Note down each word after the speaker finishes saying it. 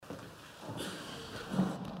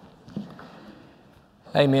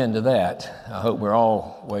Amen to that. I hope we'll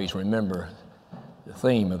always remember the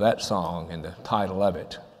theme of that song and the title of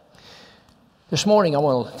it. This morning I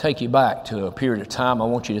want to take you back to a period of time. I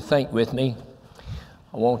want you to think with me.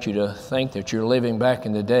 I want you to think that you're living back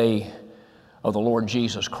in the day of the Lord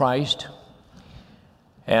Jesus Christ.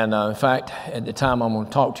 And in fact, at the time I'm going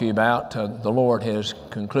to talk to you about, the Lord has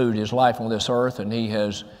concluded his life on this earth, and he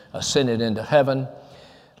has ascended into heaven,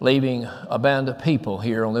 leaving a band of people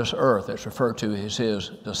here on this earth that's referred to as his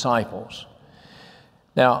disciples.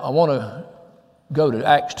 Now, I want to go to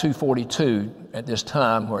Acts 2:42 at this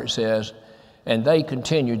time, where it says, "And they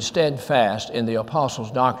continued steadfast in the apostles'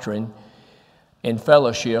 doctrine, in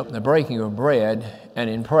fellowship, the breaking of bread, and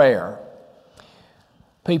in prayer."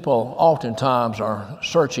 People oftentimes are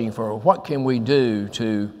searching for what can we do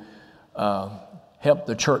to help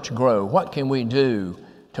the church grow? What can we do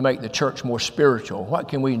to make the church more spiritual? What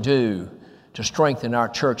can we do to strengthen our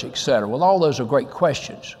church, etc.? Well, all those are great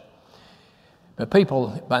questions. But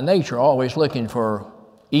people by nature are always looking for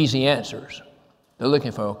easy answers. They're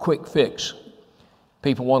looking for a quick fix.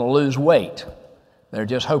 People want to lose weight. They're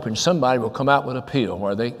just hoping somebody will come out with a pill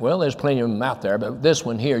where there's plenty of them out there, but this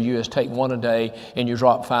one here, you just take one a day and you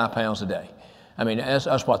drop 5 pounds a day. I mean,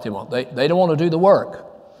 that's what they want. They don't want to do the work.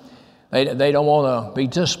 They don't want to be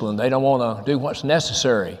disciplined. They don't want to do what's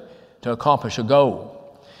necessary to accomplish a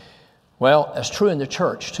goal. Well, that's true in the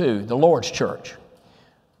church too, the Lord's church.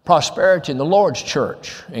 Prosperity in the Lord's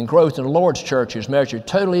church and growth in the Lord's church is measured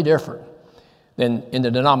totally different than in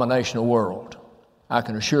the denominational world. I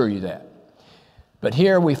can assure you that. But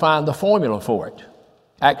here we find the formula for it.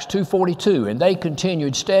 Acts 2:42, "And they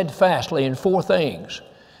continued steadfastly in 4 things.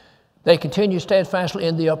 They continued steadfastly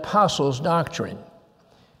in the apostles' doctrine,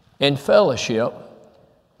 in fellowship,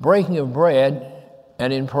 breaking of bread,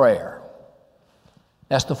 and in prayer."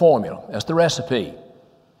 That's the formula. That's the recipe.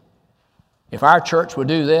 If our church would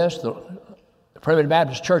do this, the primitive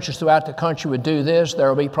Baptist churches throughout the country would do this, there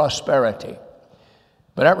will be prosperity.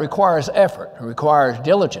 But that requires effort. It requires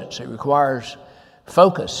diligence. It requires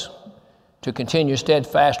focus to continue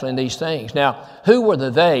steadfastly in these things. Now, who were the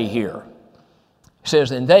they here? It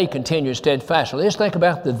says, "And they continued steadfastly." Let's think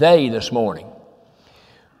about the they this morning.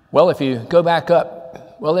 Well, if you go back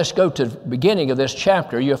up, let's go to the beginning of this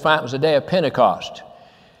chapter. You'll find it was the day of Pentecost.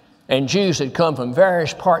 And Jews had come from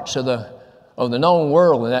various parts of the known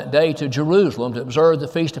world in that day to Jerusalem to observe the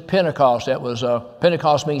Feast of Pentecost. That was,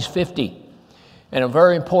 Pentecost means 50, and a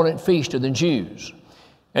very important feast to the Jews.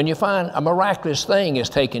 And you find a miraculous thing is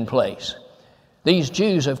taking place. These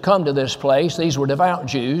Jews have come to this place. These were devout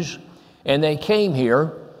Jews, and they came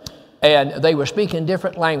here, and they were speaking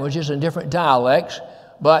different languages and different dialects,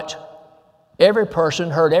 but every person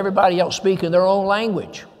heard everybody else speak in their own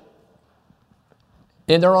language.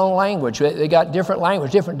 In their own language. They got different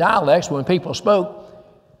language, different dialects. When people spoke,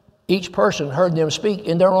 each person heard them speak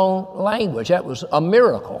in their own language. That was a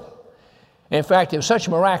miracle. In fact, it was such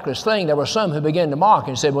a miraculous thing, there were some who began to mock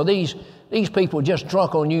and said, "Well, these people just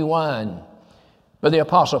drunk on new wine." But the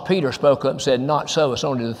Apostle Peter spoke up and said, "Not so, it's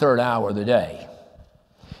only the 3rd hour of the day."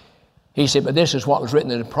 He said, "But this is what was written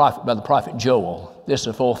by the prophet Joel. This is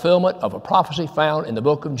a fulfillment of a prophecy found in the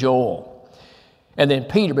book of Joel." And then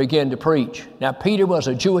Peter began to preach. Now, Peter was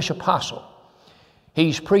a Jewish apostle.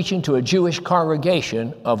 He's preaching to a Jewish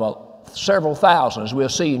congregation of several thousand, as we'll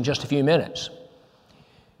see in just a few minutes.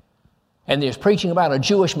 And he's preaching about a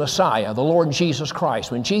Jewish Messiah, the Lord Jesus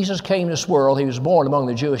Christ. When Jesus came to this world, he was born among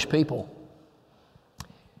the Jewish people.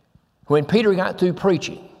 When Peter got through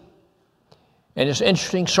preaching, and it's an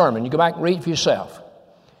interesting sermon, you go back and read it for yourself.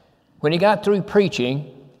 When he got through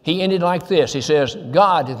preaching, he ended like this. He says,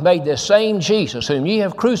 "God hath made this same Jesus whom ye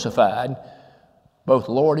have crucified, both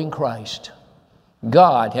Lord and Christ."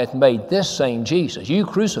 God hath made this same Jesus. You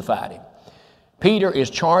crucified him. Peter is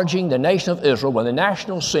charging the nation of Israel with the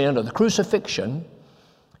national sin of the crucifixion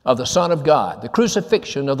of the Son of God, the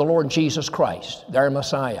crucifixion of the Lord Jesus Christ, their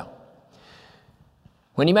Messiah.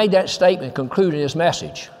 When he made that statement, concluding his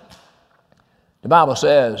message, the Bible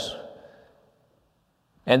says,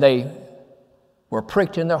 "And they were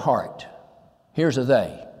pricked in their heart." Here's a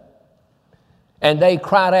they. "And they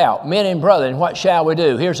cried out, Men and brethren, what shall we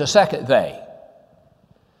do?" Here's a second they.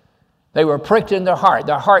 They were pricked in their heart.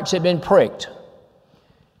 Their hearts had been pricked.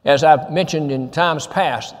 As I've mentioned in times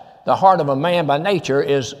past, the heart of a man by nature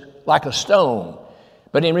is like a stone.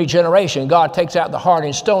 But in regeneration, God takes out the hard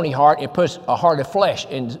and stony heart and puts a heart of flesh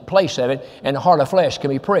in place of it, and the heart of flesh can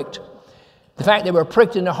be pricked. The fact they were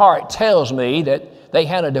pricked in the heart tells me that they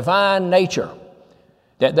had a divine nature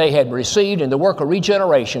that they had received in the work of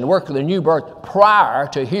regeneration, the work of the new birth, prior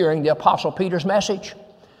to hearing the Apostle Peter's message.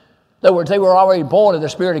 In other words, they were already born of the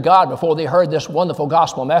Spirit of God before they heard this wonderful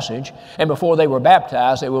gospel message and before they were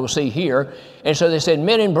baptized, that we will see here. And so they said,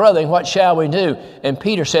 men and brethren, what shall we do? And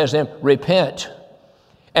Peter says to them, repent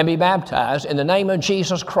and be baptized in the name of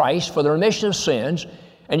Jesus Christ for the remission of sins,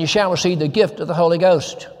 and you shall receive the gift of the Holy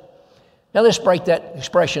Ghost. Now let's break that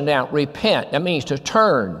expression down. Repent, that means to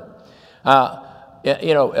turn. And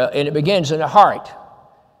it begins in the heart.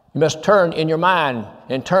 You must turn in your mind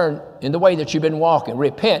and turn in the way that you've been walking.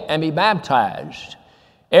 Repent and be baptized,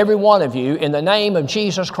 every one of you, in the name of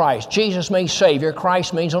Jesus Christ. Jesus means Savior.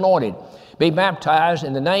 Christ means anointed. Be baptized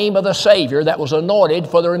in the name of the Savior that was anointed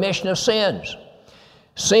for the remission of sins.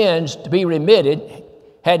 Sins, to be remitted,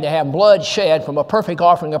 had to have blood shed from a perfect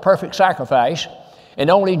offering, a perfect sacrifice, and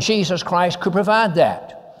only Jesus Christ could provide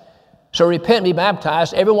that. So repent and be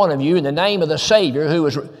baptized, every one of you, in the name of the Savior who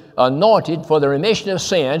was anointed for the remission of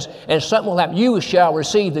sins, and something will happen. You shall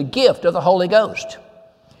receive the gift of the Holy Ghost.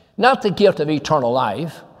 Not the gift of eternal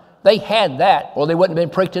life. They had that, or they wouldn't have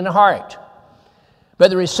been pricked in the heart. But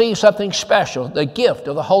they received something special, the gift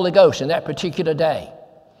of the Holy Ghost in that particular day.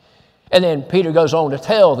 And then Peter goes on to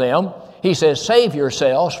tell them, he says, save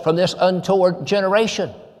yourselves from this untoward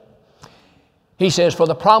generation. He says, for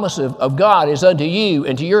the promise of God is unto you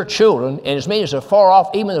and to your children, and as many as are far off,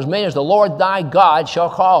 even as many as the Lord thy God shall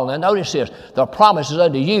call. Now notice this, the promise is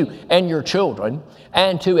unto you and your children,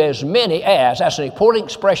 and to as many as, that's an important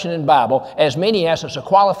expression in the Bible, as many as, it's a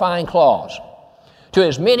qualifying clause. To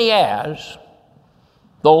as many as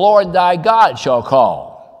the Lord thy God shall call.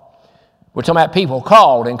 We're talking about people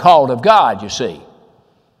called and called of God, you see.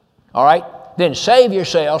 All right? Then save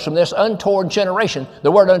yourselves from this untoward generation.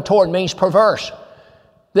 The word untoward means perverse.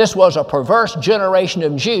 This was a perverse generation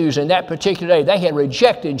of Jews in that particular day. They had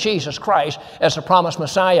rejected Jesus Christ as the promised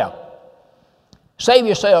Messiah. Save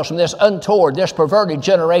yourselves from this untoward, this perverted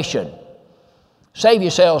generation. Save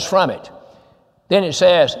yourselves from it. Then it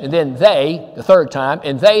says, and then they, the third time,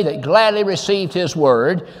 and they that gladly received his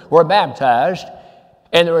word were baptized,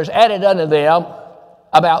 and there was added unto them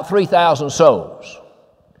about 3,000 souls.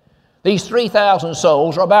 These 3,000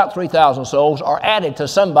 souls, or about 3,000 souls, are added to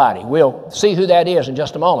somebody. We'll see who that is in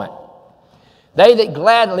just a moment. They that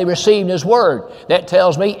gladly received his word. That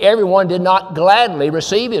tells me everyone did not gladly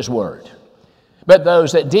receive his word. But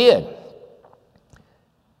those that did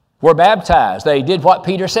were baptized. They did what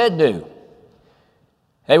Peter said do.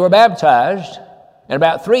 They were baptized, and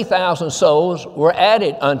about 3,000 souls were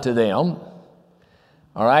added unto them.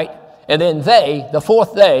 All right? And then they, the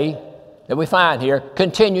fourth day that we find here,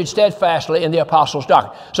 continued steadfastly in the apostles'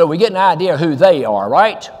 doctrine. So we get an idea who they are,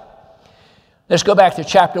 right? Let's go back to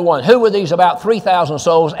chapter 1. Who were these about 3,000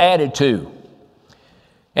 souls added to?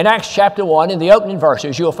 In Acts chapter 1, in the opening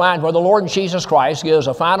verses, you'll find where the Lord Jesus Christ gives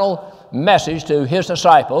a final message to his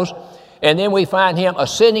disciples, and then we find him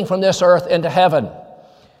ascending from this earth into heaven.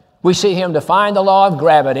 We see him define the law of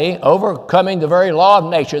gravity, overcoming the very law of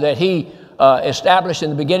nature that he established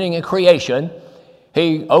in the beginning of creation.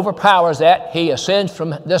 He overpowers that. He ascends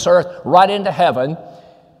from this earth right into heaven.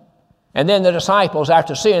 And then the disciples,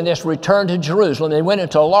 after seeing this, returned to Jerusalem. They went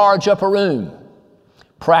into a large upper room,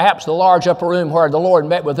 perhaps the large upper room where the Lord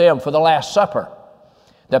met with them for the Last Supper,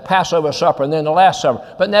 the Passover supper, and then the Last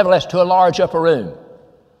Supper, but nevertheless to a large upper room.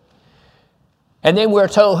 And then we're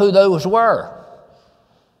told who those were.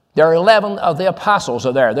 There are 11 of the apostles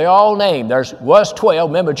are there. They're all named. There was 12.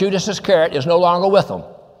 Remember, Judas Iscariot is no longer with them.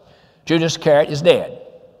 Judas Iscariot is dead.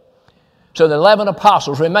 So the 11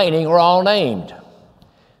 apostles remaining are all named.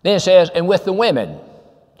 Then it says, and with the women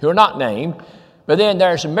who are not named, but then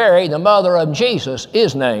there's Mary, the mother of Jesus,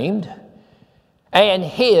 is named, and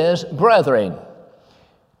his brethren.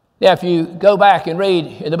 Now, if you go back and read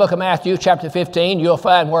in the book of Matthew, chapter 15, you'll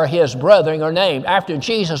find where his brethren are named. After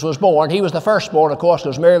Jesus was born, he was the firstborn, of course,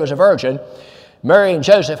 because Mary was a virgin. Mary and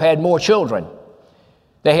Joseph had more children.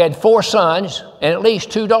 They had 4 sons and at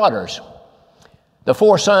least 2 daughters. The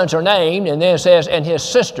 4 sons are named, and then it says, and his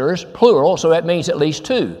sisters, plural, so that means at least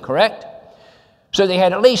 2, correct? So they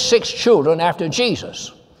had at least 6 children after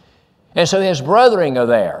Jesus. And so his brethren are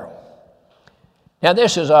there. Now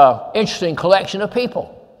this is an interesting collection of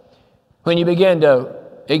people. When you begin to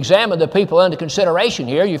examine the people under consideration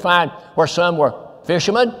here, you find where some were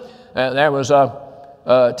fishermen, there was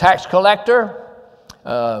a tax collector,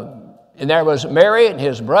 and there was Mary and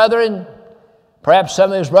his brethren. Perhaps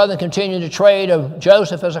some of his brethren continued the trade of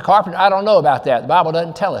Joseph as a carpenter. I don't know about that. The Bible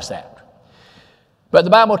doesn't tell us that. But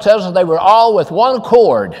the Bible tells us they were all with one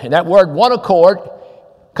accord. And that word one accord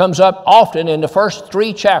comes up often in the first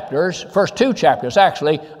 2 chapters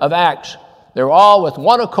actually, of Acts. They were all with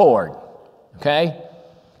one accord. Okay?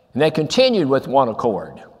 And they continued with one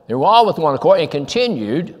accord. They were all with one accord and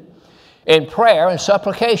continued. in prayer and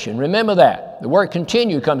supplication. Remember that. The word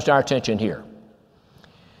continue comes to our attention here.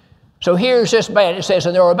 So here's this band. It says,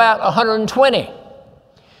 and there were about 120.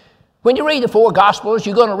 When you read the four Gospels,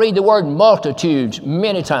 you're going to read the word multitudes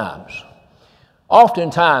many times.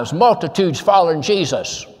 Oftentimes, multitudes following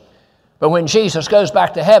Jesus. But when Jesus goes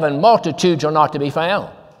back to heaven, multitudes are not to be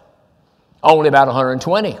found. Only about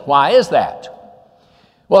 120. Why is that?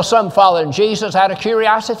 Well, some following Jesus out of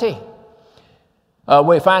curiosity.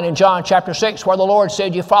 We find in John chapter 6 where the Lord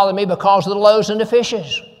said, you follow me because of the loaves and the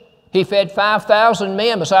fishes. He fed 5,000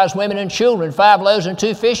 men besides women and children, 5 loaves and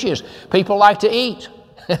 2 fishes. People like to eat.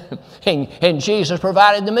 and Jesus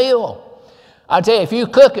provided the meal. I tell you, if you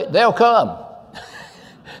cook it, they'll come.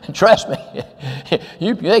 Trust me.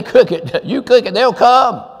 They cook it. You cook it, they'll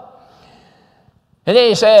come. And then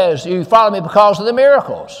he says, you follow me because of the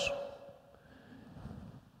miracles.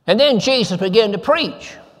 And then Jesus began to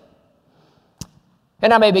preach.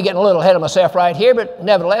 And I may be getting a little ahead of myself right here, but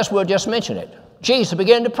nevertheless, we'll just mention it. Jesus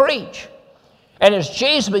began to preach. And as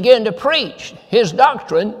Jesus began to preach his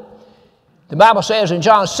doctrine, the Bible says in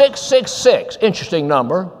John 6:66, interesting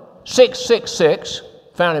number, 666,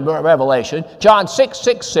 found in Revelation, John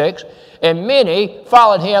 6:66, and many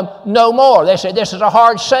followed him no more. They said, this is a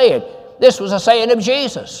hard saying. This was a saying of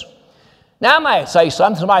Jesus. Now, I might say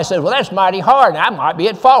something. Somebody says, well, that's mighty hard. And I might be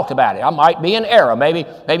at fault about it. I might be in error. Maybe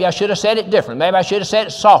I should have said it different. Maybe I should have said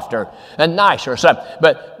it softer and nicer or something.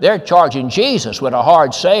 But they're charging Jesus with a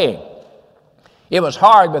hard saying. It was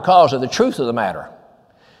hard because of the truth of the matter.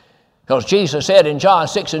 Because Jesus said in John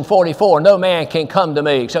 6:44, no man can come to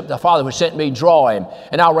me except the Father who sent me draw him,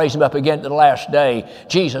 and I'll raise him up again at the last day.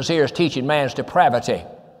 Jesus here is teaching man's depravity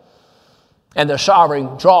and the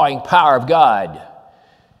sovereign drawing power of God.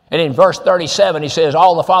 And in verse 37, he says,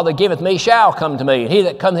 all the Father giveth me shall come to me, and he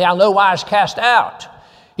that cometh I'll no wise cast out.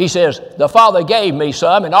 He says, the Father gave me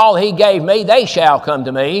some, and all he gave me, they shall come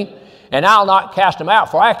to me, and I'll not cast them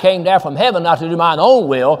out, for I came down from heaven not to do mine own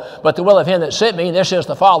will, but the will of him that sent me, and this is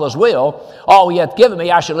the Father's will. All he hath given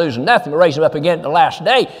me, I shall lose nothing, but raise him up again at the last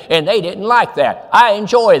day. And they didn't like that. I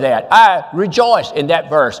enjoy that. I rejoice in that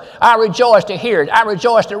verse. I rejoice to hear it. I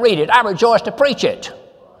rejoice to read it. I rejoice to preach it.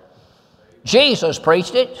 Jesus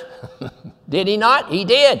preached it. Did he not? He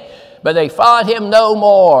did. But they followed him no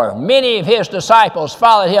more. Many of his disciples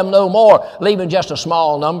followed him no more, leaving just a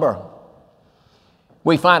small number.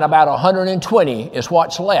 We find about 120 is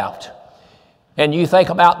what's left. And you think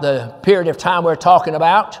about the period of time we're talking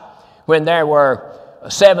about, when there were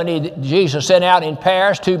 70 Jesus sent out in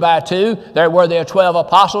pairs, 2 by 2. There were their 12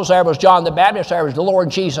 apostles. There was John the Baptist. There was the Lord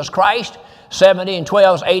Jesus Christ. 70 and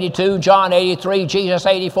 12 is 82. John 83. Jesus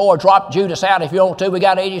 84. Drop Judas out if you want to. We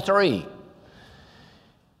got 83.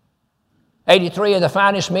 83 of the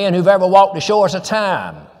finest men who've ever walked the shores of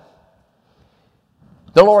time.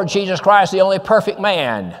 The Lord Jesus Christ, the only perfect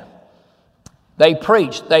man. They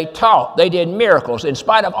preached, they taught, they did miracles. In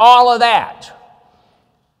spite of all of that,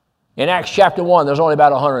 in Acts chapter 1, there's only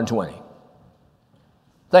about 120.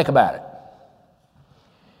 Think about it.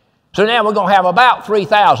 So now we're going to have about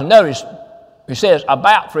 3,000. Notice it says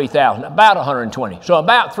about 3,000, about 120. So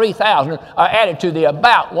about 3,000 are added to the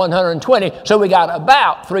about 120. So we got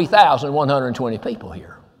about 3,120 people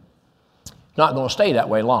here. It's not going to stay that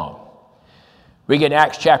way long. We get in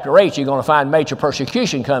Acts chapter 8, you're going to find major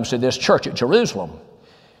persecution comes to this church at Jerusalem.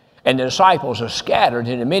 And the disciples are scattered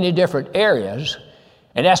into many different areas.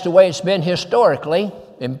 And that's the way it's been historically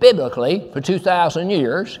and biblically for 2,000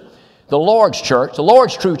 years. The Lord's church, the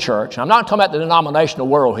Lord's true church, I'm not talking about the denominational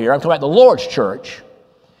world here, I'm talking about the Lord's church,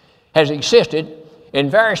 has existed in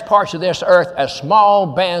various parts of this earth as small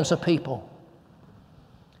bands of people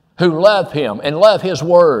who love him and love his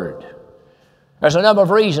word. There's a number of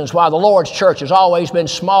reasons why the Lord's church has always been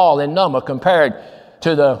small in number compared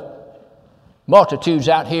to the multitudes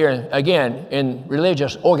out here, again, in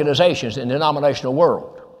religious organizations in the denominational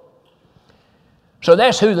world. So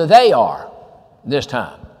that's who the they are this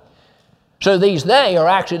time. So these they are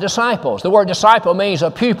actually disciples. The word disciple means a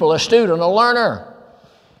pupil, a student, a learner.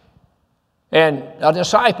 And a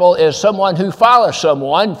disciple is someone who follows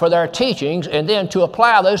someone for their teachings and then to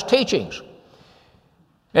apply those teachings.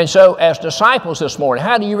 And so as disciples this morning,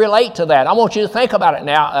 how do you relate to that? I want you to think about it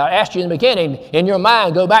now. I asked you in the beginning, in your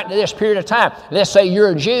mind, go back to this period of time. Let's say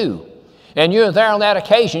you're a Jew, and you're there on that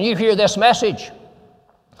occasion. You hear this message,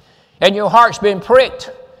 and your heart's been pricked.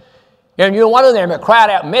 And you're one of them that cried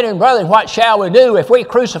out, men and brethren, what shall we do if we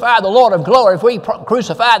crucify the Lord of glory, if we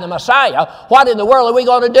crucify the Messiah? What in the world are we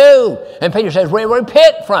going to do? And Peter says, we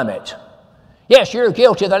repent from it. Yes, you're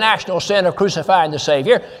guilty of the national sin of crucifying the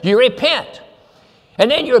Savior. You repent. And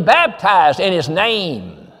then you're baptized in his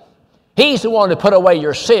name. He's the one to put away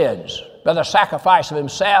your sins. by the sacrifice of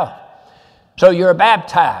himself. So you're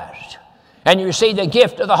baptized, and you receive the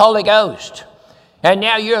gift of the Holy Ghost. And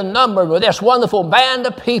now you're numbered with this wonderful band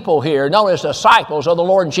of people here known as disciples of the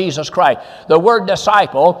Lord Jesus Christ. The word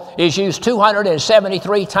disciple is used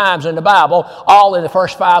 273 times in the Bible, all in the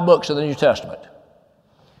first 5 books of the New Testament.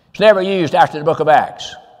 It's never used after the book of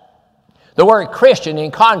Acts. The word Christian,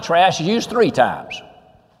 in contrast, is used 3 times.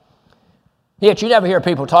 Yet you never hear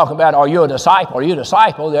people talking about, are you a disciple? Are you a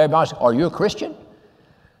disciple? Everybody says, are you a Christian?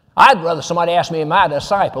 I'd rather somebody ask me, am I a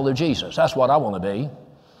disciple of Jesus? That's what I want to be.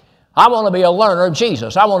 I want to be a learner of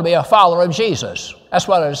Jesus. I want to be a follower of Jesus. That's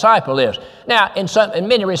what a disciple is. Now, in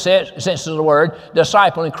many senses of the word,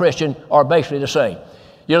 disciple and Christian are basically the same.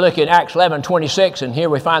 You look in Acts 11:26, and here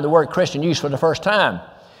we find the word Christian used for the first time.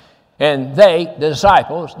 And the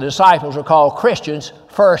disciples are called Christians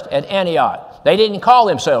first at Antioch. They didn't call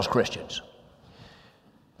themselves Christians.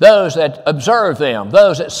 Those that observed them,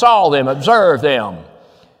 those that saw them, observed them,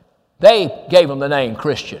 they gave them the name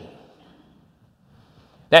Christian.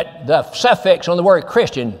 That the suffix on the word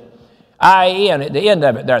Christian, I-E-N, at the end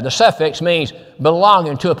of it there, the suffix means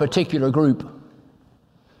belonging to a particular group.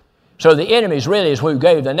 So the enemies really is who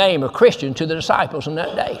gave the name of Christian to the disciples in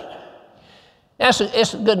that day.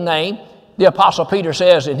 It's a good name. The Apostle Peter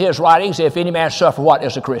says in his writings, if any man suffer what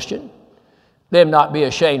is a Christian, let him not be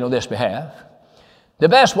ashamed on this behalf. The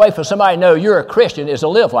best way for somebody to know you're a Christian is to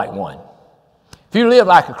live like one. If you live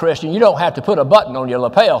like a Christian, you don't have to put a button on your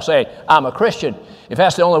lapel saying, I'm a Christian. If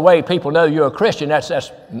that's the only way people know you're a Christian,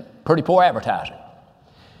 that's pretty poor advertising.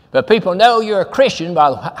 But people know you're a Christian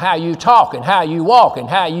by how you talk and how you walk and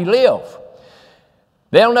how you live.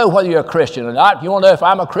 They'll know whether you're a Christian or not. If you want to know if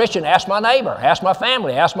I'm a Christian, ask my neighbor, ask my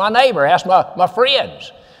family, ask my neighbor, ask my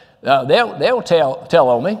friends. They'll tell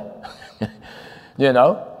on me, you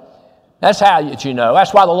know. That's how you know.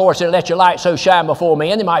 That's why the Lord said, let your light so shine before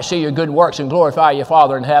men, they might see your good works and glorify your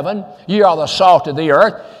Father in heaven. You are the salt of the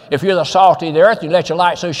earth. If you're the salt of the earth, you let your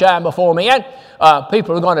light so shine before men.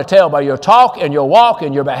 People are going to tell by your talk and your walk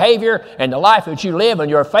and your behavior and the life that you live and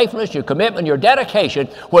your faithfulness, your commitment, your dedication,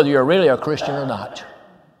 whether you're really a Christian or not.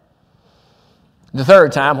 The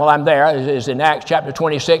third time while I'm there is in Acts chapter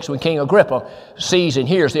 26 when King Agrippa sees and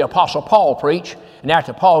hears the Apostle Paul preach. And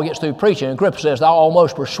after Paul gets through preaching, Agrippa says, thou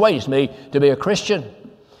almost persuadest me to be a Christian.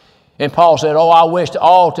 And Paul said, oh, I wished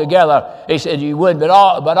altogether, he said, you would, but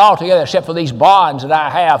altogether except for these bonds that I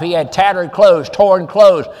have. He had tattered clothes, torn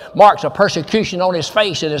clothes, marks of persecution on his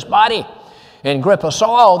face and his body. And Agrippa saw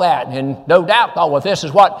all that and no doubt thought, well, this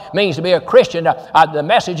is what it means to be a Christian. The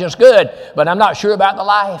message is good, but I'm not sure about the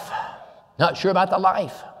life. Not sure about the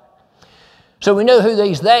life. So we know who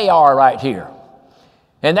they are right here.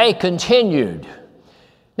 And they continued.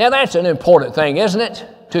 Now that's an important thing, isn't it?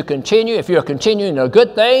 To continue, if you're continuing a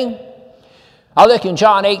good thing. I look in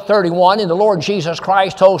John 8:31, and the Lord Jesus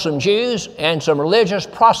Christ told some Jews and some religious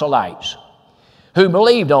proselytes who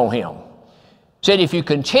believed on him. Said, if you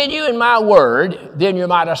continue in my word, then you're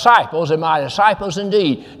my disciples, and my disciples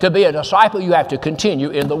indeed. To be a disciple, you have to continue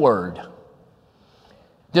in the word.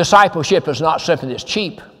 Discipleship is not something that's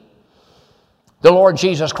cheap. The Lord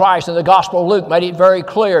Jesus Christ in the Gospel of Luke made it very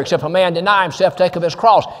clear, except a man deny himself, take up his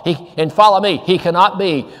cross, and follow me, he cannot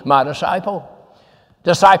be my disciple.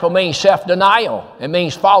 Disciple means self-denial. It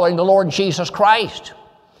means following the Lord Jesus Christ.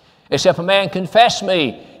 Except a man confess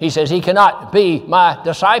me, he says he cannot be my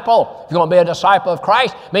disciple. If you're going to be a disciple of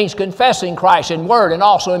Christ, it means confessing Christ in word and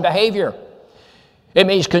also in behavior. It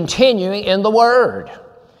means continuing in the word.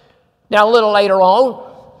 Now a little later on,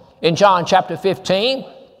 in John chapter 15,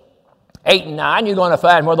 8 and 9, you're going to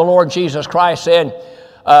find where the Lord Jesus Christ said,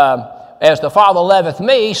 as the Father loveth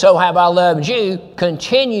me, so have I loved you.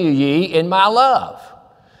 Continue ye in my love.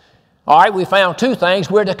 All right, we found 2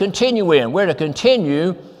 things we're to continue in. We're to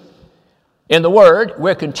continue in the Word.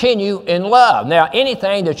 We're to continue in love. Now,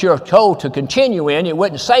 anything that you're told to continue in, it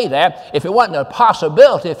wouldn't say that if it wasn't a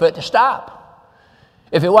possibility for it to stop.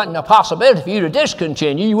 If it wasn't a possibility for you to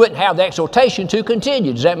discontinue, you wouldn't have the exhortation to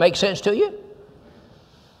continue. Does that make sense to you?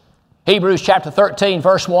 Hebrews chapter 13,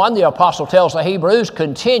 verse 1, the apostle tells the Hebrews,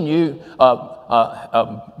 continue,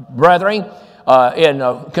 brethren,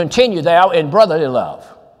 continue thou in brotherly love.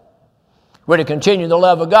 We're to continue the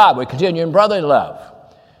love of God. We continue in brotherly love.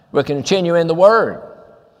 We continue in the Word.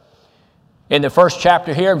 In the first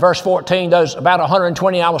chapter here, in verse 14, those about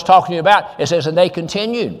 120 I was talking to you about, it says, and they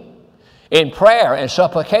continued in prayer and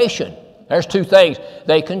supplication. There's 2 things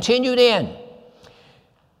they continued in.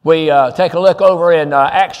 We take a look over in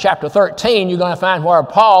Acts chapter 13, you're going to find where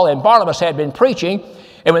Paul and Barnabas had been preaching.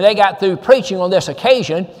 And when they got through preaching on this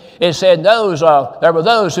occasion, it said there were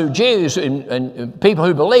those who Jews and people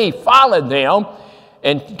who believed followed them.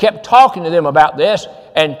 and kept talking to them about this.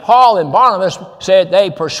 And Paul and Barnabas said they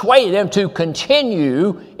persuaded them to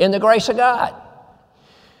continue in the grace of God.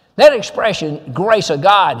 That expression, grace of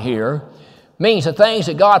God here, means the things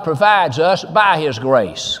that God provides us by His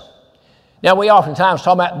grace. Now, we oftentimes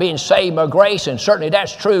talk about being saved by grace, and certainly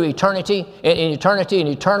that's true in eternity and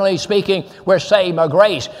eternally speaking, we're saved by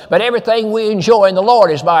grace. But everything we enjoy in the Lord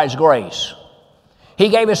is by His grace. He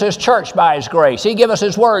gave us His church by His grace. He gave us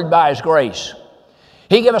His word by His grace.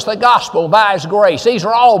 He gave us the gospel by His grace. These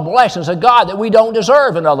are all blessings of God that we don't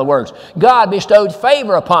deserve, in other words. God bestowed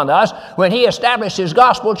favor upon us when He established His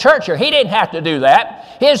gospel church here. He didn't have to do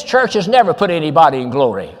that. His church has never put anybody in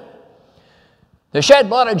glory. The shed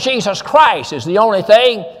blood of Jesus Christ is the only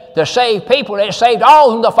thing to save people. It saved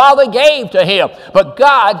all whom the Father gave to Him. But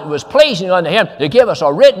God was pleasing unto Him to give us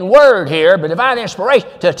a written word here, by divine inspiration,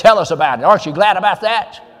 to tell us about it. Aren't you glad about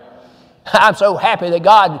that? I'm so happy that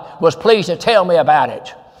God was pleased to tell me about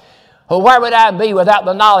it. Well, where would I be without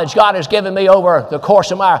the knowledge God has given me over the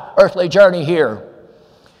course of my earthly journey here?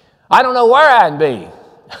 I don't know where I'd be.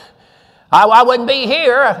 I wouldn't be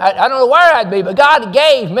here. I don't know where I'd be, but God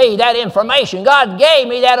gave me that information. God gave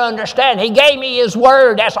me that understanding. He gave me His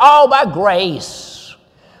word. That's all by grace.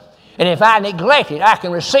 And if I neglect it, I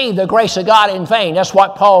can receive the grace of God in vain. That's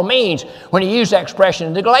what Paul means when he used that expression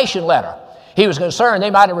in the Galatian letter. He was concerned they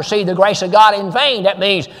might have received the grace of God in vain. That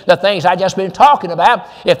means the things I just been talking about,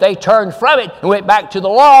 if they turned from it and went back to the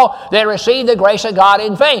law, they received the grace of God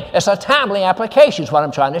in vain. It's a timely application is what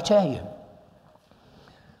I'm trying to tell you.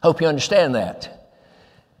 Hope you understand that.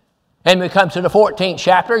 And we come to the 14th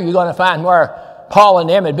chapter. You're going to find where Paul and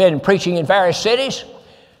them had been preaching in various cities.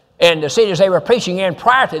 And the cities they were preaching in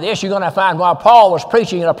prior to this, you're going to find while Paul was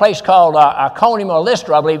preaching in a place called Iconium or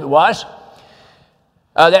Lystra, I believe it was,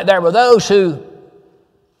 that there were those who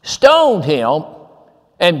stoned him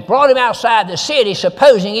and brought him outside the city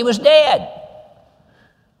supposing he was dead.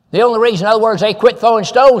 The only reason, in other words, they quit throwing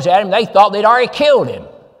stones at him, they thought they'd already killed him.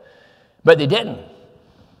 But they didn't.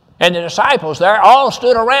 And the disciples there all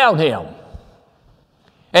stood around him.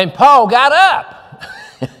 And Paul got up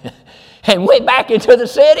and went back into the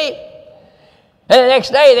city. And the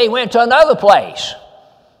next day they went to another place.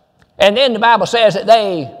 And then the Bible says that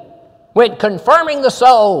they went confirming the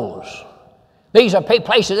souls. These are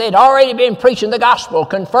places they'd already been preaching the gospel,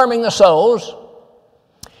 confirming the souls,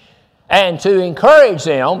 and to encourage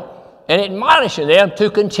them and admonishing them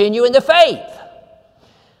to continue in the faith.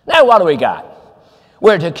 Now what do we got?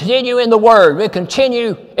 We're to continue in the Word. We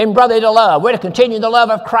continue in brotherly love. We're to continue in the love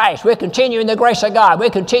of Christ. We continue in the grace of God. We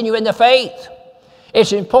continue in the faith.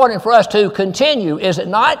 It's important for us to continue, is it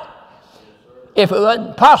not? If it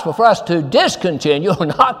wasn't possible for us to discontinue or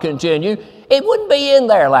not continue, it wouldn't be in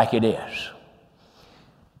there like it is.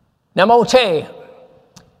 Now I'm going to tell you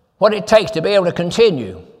what it takes to be able to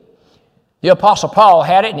continue. The Apostle Paul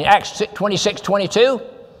had it in Acts 26:22.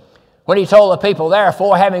 When he told the people,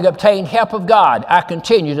 therefore, having obtained help of God, I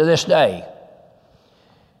continue to this day.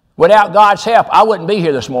 Without God's help, I wouldn't be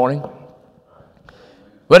here this morning.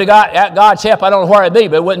 Without God's help, I don't know where I'd be,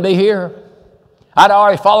 but I wouldn't be here. I'd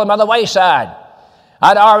already fallen by the wayside.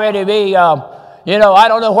 I'd already be, I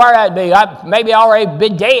don't know where I'd be. Maybe already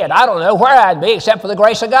been dead. I don't know where I'd be except for the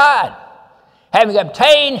grace of God. Having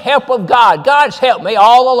obtained help of God. God's helped me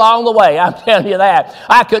all along the way. I'm telling you that.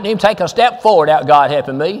 I couldn't even take a step forward without God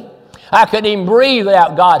helping me. I couldn't even breathe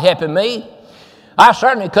without God helping me. I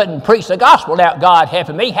certainly couldn't preach the gospel without God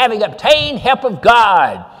helping me. Having obtained help of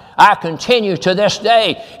God, I continue to this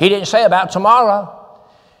day. He didn't say about tomorrow.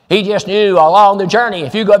 He just knew along the journey.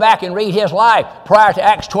 If you go back and read his life prior to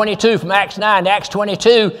Acts 22, from Acts 9 to Acts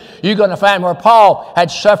 22, you're going to find where Paul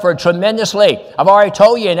had suffered tremendously. I've already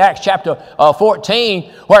told you in Acts chapter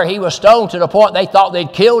 14 where he was stoned to the point they thought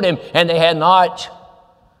they'd killed him, and they had not.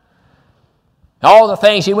 All the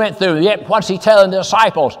things he went through. Yet what's he telling the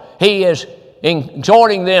disciples? He is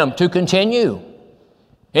exhorting them to continue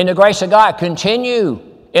in the grace of God. Continue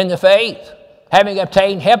in the faith. Having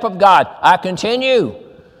obtained help of God, I continue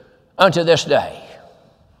unto this day.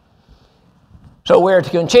 So we're to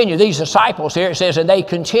continue. These disciples here, it says, and they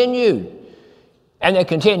continued. And they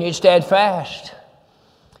continued steadfast.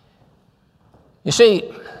 You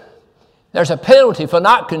see, there's a penalty for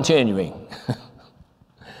not continuing.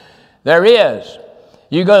 There is.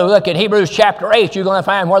 You go look at Hebrews chapter 8, you're going to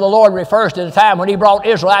find where the Lord refers to the time when he brought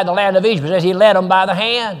Israel out of the land of Egypt. It says he led them by the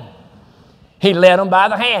hand. He led them by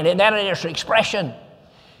the hand. Isn't that an interesting expression?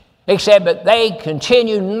 Except that they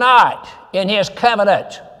continue not in his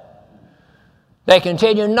covenant. They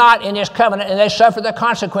continue not in his covenant, and they suffer the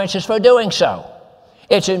consequences for doing so.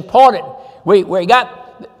 It's important. We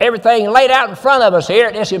got everything laid out in front of us here,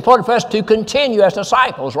 it's important for us to continue as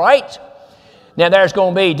disciples, right? Now, there's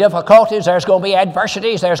going to be difficulties, there's going to be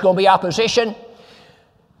adversities, there's going to be opposition.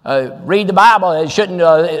 Read the Bible. It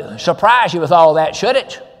shouldn't surprise you with all that, should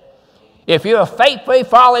it? If you're faithfully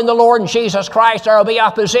following the Lord Jesus Christ, there will be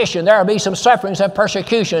opposition. There will be some sufferings and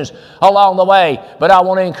persecutions along the way. But I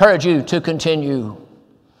want to encourage you to continue.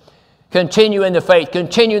 Continue in the faith.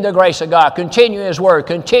 Continue in the grace of God. Continue in His Word.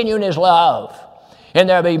 Continue in His love. And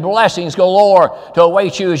there will be blessings galore to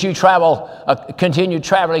await you as you continue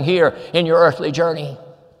traveling here in your earthly journey.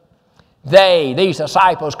 These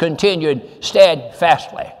disciples, continued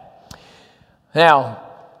steadfastly. Now,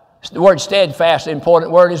 the word steadfast is an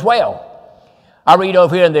important word as well. I read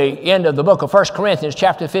over here in the end of the book of 1 Corinthians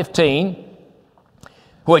chapter 15,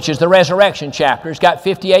 which is the resurrection chapter. It's got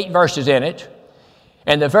 58 verses in it.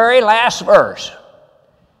 And the very last verse,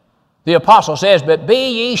 the apostle says, "But be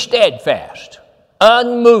ye steadfast,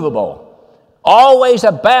 unmovable, always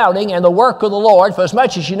abounding in the work of the Lord, for as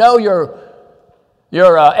much as you know your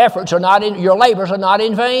efforts are not in, your labors are not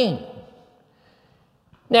in vain."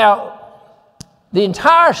 Now, the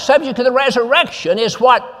entire subject of the resurrection is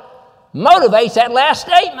what motivates that last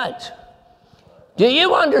statement. Do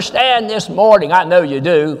you understand this morning? I know you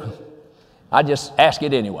do. I just ask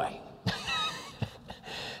it anyway.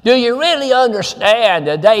 Do you really understand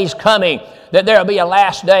the day's coming that there will be a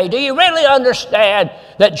last day? Do you really understand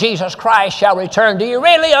that Jesus Christ shall return? Do you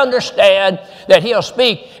really understand that He'll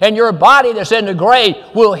speak and your body that's in the grave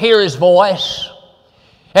will hear His voice?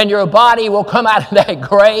 And your body will come out of that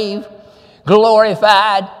grave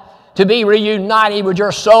glorified to be reunited with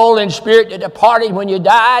your soul and spirit that departed when you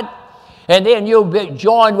died. And then you'll be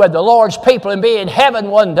joined with the Lord's people and be in heaven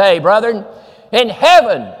one day, brethren. In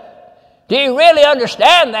heaven. Do you really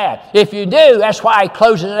understand that? If you do, that's why He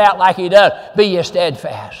closes it out like He does. Be ye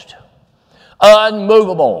steadfast,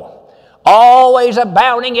 unmovable, always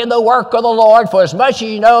abounding in the work of the Lord, for as much as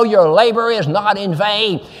you know your labor is not in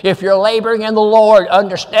vain. If you're laboring in the Lord,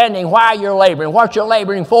 understanding why you're laboring, what you're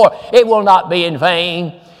laboring for, it will not be in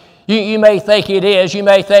vain. You may think it is. You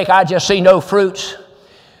may think, I just see no fruits.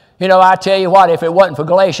 You know, I tell you what, if it wasn't for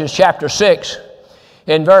Galatians chapter 6,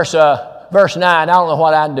 in verse 9, I don't know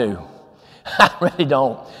what I'd do. I really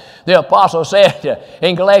don't. The apostle said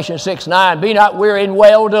in Galatians 6:9, "Be not weary in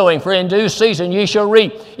well-doing, for in due season ye shall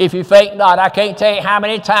reap, if you faint not." I can't tell you how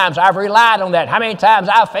many times I've relied on that, how many times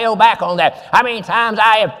I fell back on that, how many times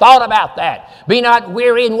I have thought about that. Be not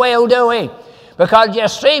weary in well-doing, because it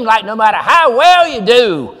just seems like no matter how well you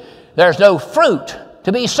do, there's no fruit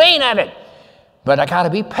to be seen of it. But I got to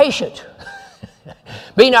be patient.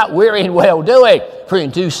 Be not weary in well-doing, for in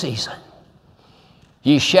due season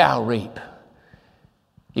ye shall reap,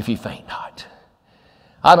 if you faint not.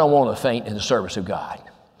 I don't want to faint in the service of God.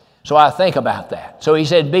 So I think about that. So he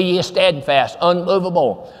said, "Be ye steadfast,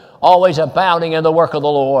 unmovable, always abounding in the work of the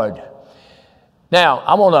Lord." Now,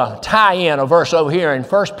 I want to tie in a verse over here in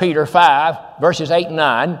 1 Peter 5, verses 8 and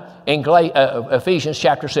 9, in Ephesians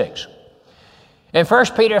chapter 6. In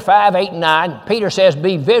 1 Peter 5, 8 and 9, Peter says,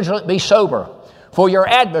 "Be vigilant, be sober, for your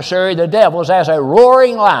adversary, the devil, is as a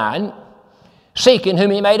roaring lion, seeking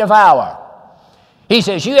whom he may devour." He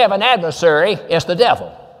says, you have an adversary, it's the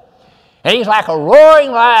devil. And he's like a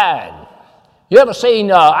roaring lion. You ever seen,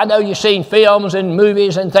 I know you've seen films and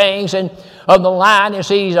movies and things, and of the lion as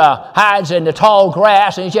he hides in the tall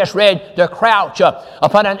grass, and he's just ready to crouch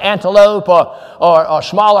upon an antelope or a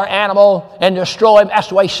smaller animal and destroy him. That's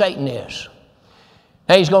the way Satan is.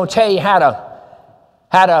 Now he's going to tell you how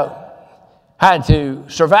to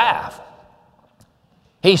survive.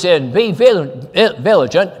 He said, be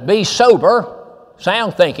vigilant, be sober,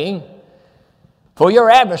 sound thinking, for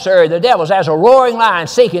your adversary, the devil, is as a roaring lion,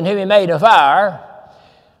 seeking whom he may devour,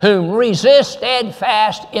 whom resist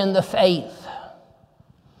steadfast in the faith.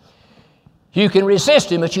 You can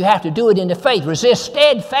resist him, but you have to do it in the faith. Resist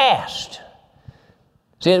steadfast.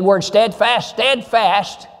 See the word steadfast?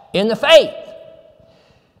 Steadfast in the faith.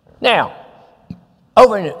 Now,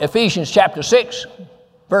 over in Ephesians chapter 6,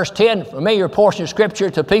 verse 10, familiar portion of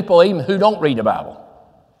Scripture to people even who don't read the Bible.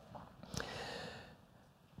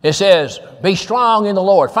 It says, be strong in the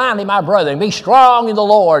Lord. Finally, my brethren, be strong in the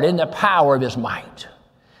Lord in the power of His might.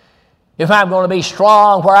 If I'm going to be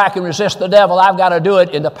strong where I can resist the devil, I've got to do it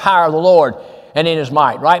in the power of the Lord and in His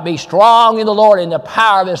might, right? Be strong in the Lord in the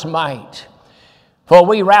power of His might. For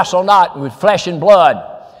we wrestle not with flesh and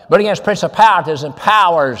blood, but against principalities and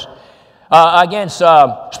powers, against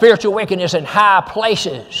spiritual wickedness in high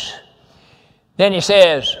places. Then he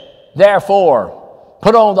says, therefore,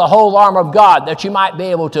 put on the whole armor of God that you might be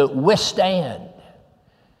able to withstand.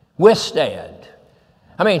 Withstand.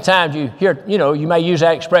 How many times you hear, you may use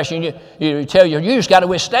that expression, you tell you just got to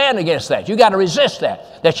withstand against that. You got to resist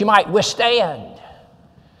that you might withstand.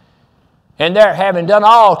 And they're having done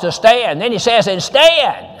all to stand. Then he says, and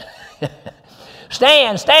stand.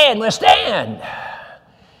 stand, withstand.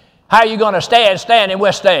 How are you going to stand and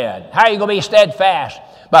withstand? How are you going to be steadfast?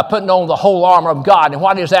 By putting on the whole armor of God. And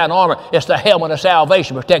what is that armor? It's the helmet of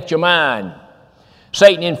salvation. Protect your mind.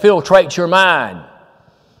 Satan infiltrates your mind.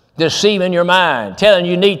 Deceiving your mind. Telling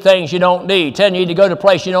you need things you don't need. Telling you need to go to a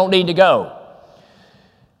place you don't need to go.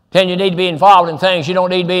 Telling you need to be involved in things you don't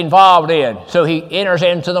need to be involved in. So he enters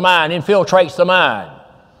into the mind, infiltrates the mind.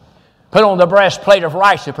 Put on the breastplate of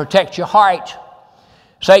righteousness to protect your heart.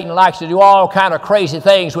 Satan likes to do all kind of crazy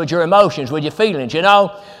things with your emotions, with your feelings,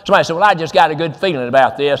 Somebody said, well, I just got a good feeling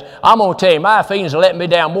about this. I'm going to tell you, my feelings have let me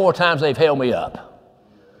down more times than they've held me up.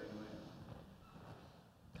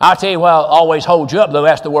 I'll tell you what always holds you up, though,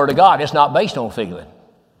 that's the Word of God. It's not based on feeling.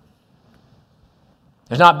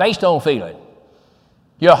 It's not based on feeling.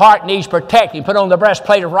 Your heart needs protecting. Put on the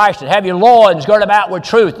breastplate of righteousness. Have your loins girded about with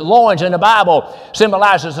truth. The loins in the Bible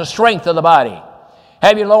symbolizes the strength of the body.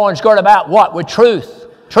 Have your loins girded about what? With truth.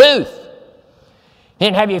 Truth.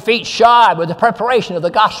 Then have your feet shod with the preparation of the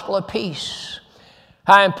gospel of peace.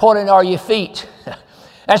 How important are your feet?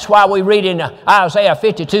 That's why we read in Isaiah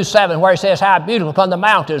 52:7 where it says, how beautiful upon the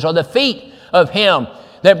mountains are the feet of him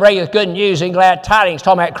that bringeth good news and glad tidings,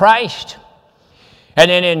 talking about Christ. And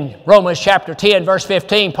then in Romans chapter 10, verse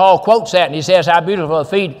 15, Paul quotes that and he says, how beautiful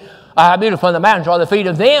upon the mountains are the feet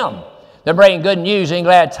of them that bring good news and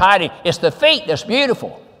glad tidings. It's the feet that's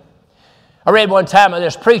beautiful. I read one time of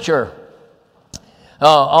this preacher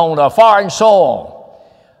on a foreign soil.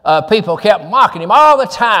 People kept mocking him all the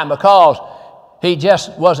time because he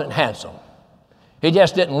just wasn't handsome. He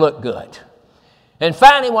just didn't look good. And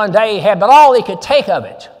finally one day he had but all he could take of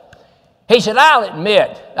it. He said, I'll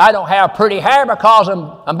admit I don't have pretty hair because I'm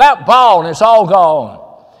about bald and it's all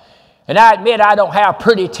gone. And I admit I don't have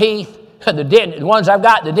pretty teeth, the ones I've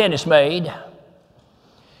got the dentist made.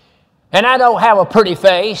 And I don't have a pretty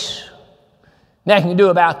face. Nothing to do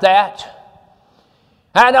about that.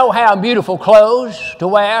 I don't have beautiful clothes to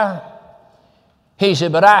wear. He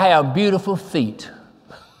said, but I have beautiful feet.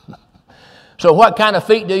 So what kind of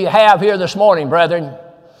feet do you have here this morning, brethren?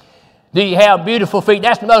 Do you have beautiful feet?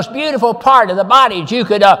 That's the most beautiful part of the body that you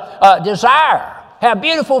could desire. Have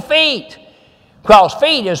beautiful feet. Because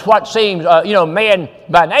feet is what seems, man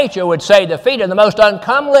by nature would say the feet are the most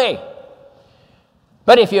uncomely.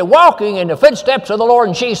 But if you're walking in the footsteps of the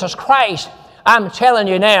Lord Jesus Christ, I'm telling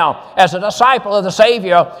you now, as a disciple of the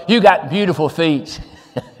Savior, you got beautiful feet.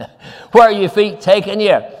 Where are your feet taking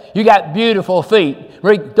you? You got beautiful feet.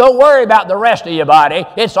 Don't worry about the rest of your body.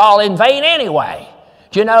 It's all in vain anyway.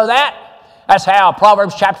 Do you know that? That's how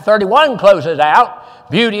Proverbs chapter 31 closes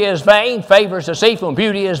out. Beauty is vain, favor is deceitful, and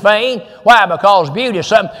beauty is vain. Why? Because beauty is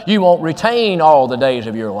something you won't retain all the days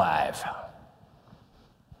of your life.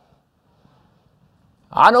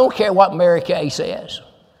 I don't care what Mary Kay says.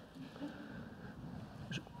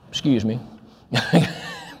 Excuse me.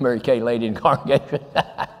 Mary Kay lady in the congregation.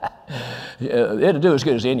 It'll do as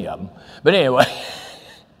good as any of them. But anyway,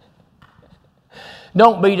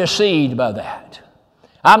 don't be deceived by that.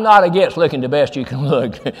 I'm not against looking the best you can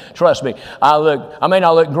look. Trust me. I may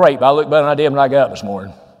not look great, but I look better than I did when I got up this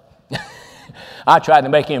morning. I tried to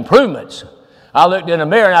make improvements. I looked in the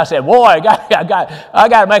mirror and I said, boy, I got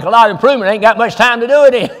to make a lot of improvement. I ain't got much time to do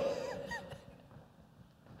it in.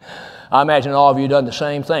 I imagine all of you done the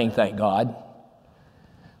same thing, thank God.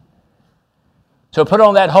 So put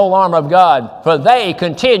on that whole armor of God, for they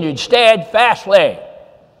continued steadfastly.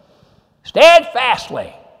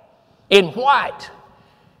 Steadfastly. In what?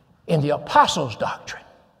 In the apostles' doctrine.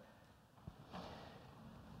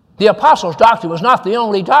 The apostles' doctrine was not the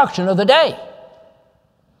only doctrine of the day.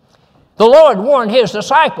 The Lord warned his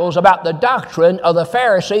disciples about the doctrine of the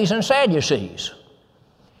Pharisees and Sadducees.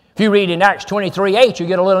 If you read in Acts 23:8, you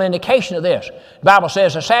get a little indication of this. The Bible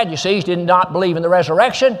says the Sadducees did not believe in the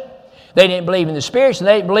resurrection. They didn't believe in the spirits, and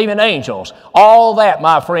they didn't believe in angels. All that,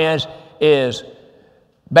 my friends, is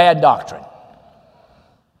bad doctrine.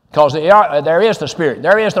 Because there is the spirit,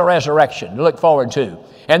 there is the resurrection to look forward to.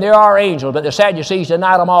 And there are angels, but the Sadducees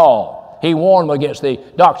denied them all. He warned them against the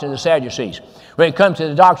doctrine of the Sadducees. When it comes to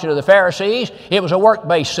the doctrine of the Pharisees, it was a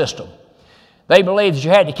work-based system. They believed that you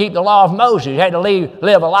had to keep the law of Moses. You had to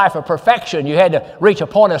live a life of perfection. You had to reach a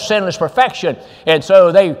point of sinless perfection. And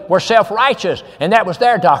so they were self-righteous, and that was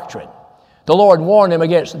their doctrine. The Lord warned them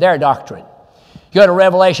against their doctrine. You go to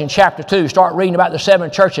Revelation chapter 2, start reading about the 7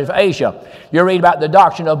 churches of Asia. You read about the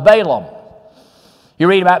doctrine of Balaam. You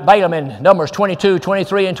read about Balaam in Numbers 22,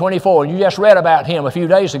 23, and 24, and you just read about him a few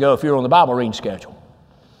days ago if you were on the Bible reading schedule.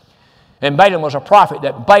 And Balaam was a prophet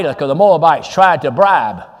that Balak of the Moabites tried to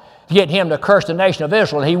bribe to get him to curse the nation of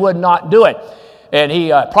Israel, and he would not do it. And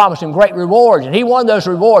he promised him great rewards, and he won those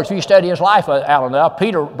rewards. If you study his life out enough,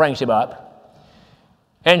 Peter brings him up.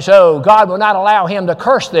 And so God will not allow him to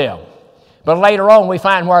curse them. But later on we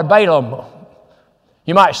find where Balaam,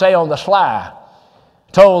 you might say on the sly,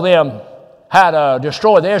 told them how to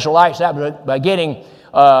destroy the Israelites by getting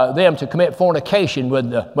them to commit fornication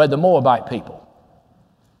with the Moabite people.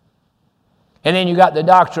 And then you got the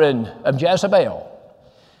doctrine of Jezebel.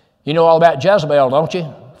 You know all about Jezebel, don't you?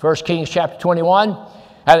 1 Kings chapter 21.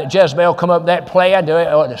 How that Jezebel come up with that plan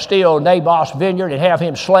to steal Naboth's vineyard and have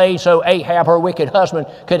him slain so Ahab, her wicked husband,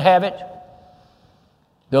 could have it.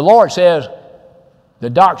 The Lord says the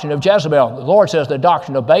doctrine of Jezebel. The Lord says the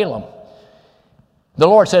doctrine of Balaam. The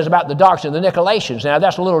Lord says about the doctrine of the Nicolaitans. Now,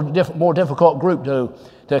 that's a little more difficult group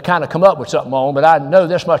to kind of come up with something on, but I know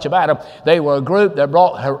this much about them. They were a group that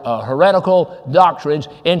brought heretical doctrines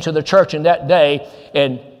into the church in that day,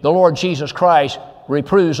 and the Lord Jesus Christ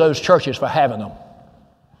reproves those churches for having them.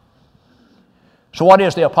 So what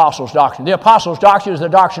is the apostles' doctrine? The apostles' doctrine is the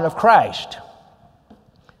doctrine of Christ.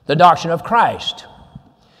 The doctrine of Christ.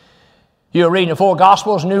 You're reading the four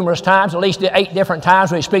Gospels numerous times, at least 8 different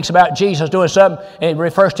times, where he speaks about Jesus doing something, and he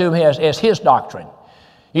refers to him as his doctrine.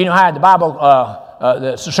 You know how the Bible,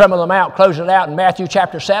 the Sermon on the Mount closes it out in Matthew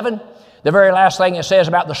chapter 7? The very last thing it says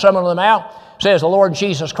about the Sermon on the Mount says the Lord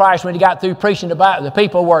Jesus Christ, when he got through preaching the Bible, the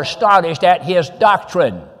people were astonished at his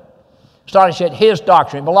doctrine. Astonished at his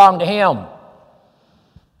doctrine. It belonged to him.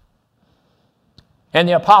 And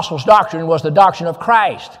the apostles' doctrine was the doctrine of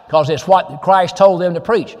Christ, because it's what Christ told them to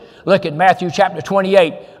preach. Look at Matthew chapter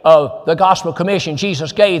 28 of the Gospel Commission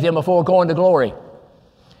Jesus gave them before going to glory.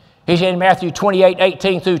 He said in Matthew 28,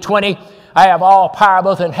 18 through 20, I have all power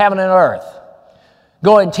both in heaven and earth.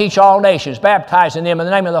 Go and teach all nations, baptizing them in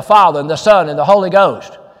the name of the Father and the Son and the Holy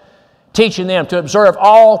Ghost, teaching them to observe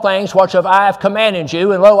all things whatsoever I have commanded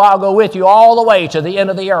you, and lo, I'll go with you all the way to the end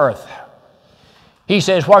of the earth. He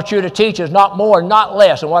says, what you're to teach is not more and not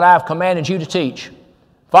less than what I've commanded you to teach.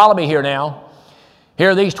 Follow me here now.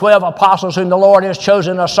 Here are these 12 apostles whom the Lord has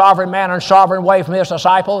chosen in a sovereign manner and sovereign way from his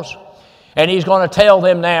disciples. And he's going to tell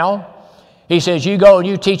them now. He says, you go and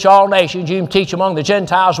you teach all nations. You can teach among the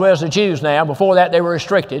Gentiles as well as the Jews now. Before that, they were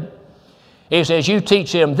restricted. He says, you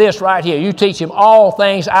teach them this right here. You teach them all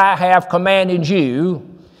things I have commanded you.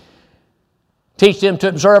 Teach them to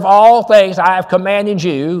observe all things I have commanded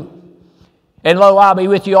you. And lo, I'll be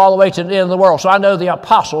with you all the way to the end of the world. So I know the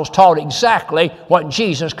apostles taught exactly what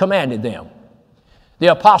Jesus commanded them.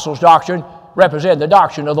 The apostles' doctrine represented the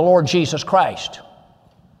doctrine of the Lord Jesus Christ.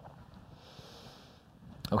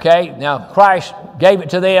 Okay, now Christ gave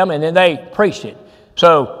it to them and then they preached it.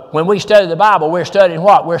 So when we study the Bible, we're studying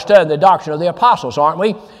what? We're studying the doctrine of the apostles, aren't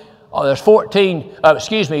we? Oh, there's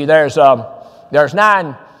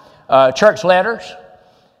 9 church letters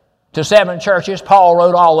to 7 churches. Paul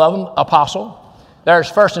wrote all of them, apostle. There's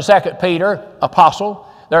 1st and 2nd Peter, apostle.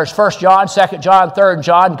 There's 1 John, 2 John, 3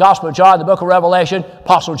 John, Gospel of John, the book of Revelation,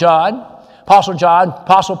 Apostle John,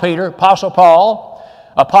 Apostle Peter, Apostle Paul,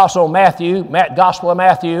 Apostle Matthew, Gospel of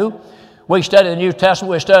Matthew. We study the New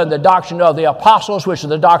Testament. We study the doctrine of the apostles, which is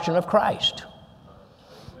the doctrine of Christ.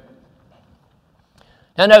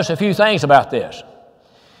 Now notice a few things about this.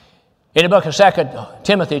 In the book of 2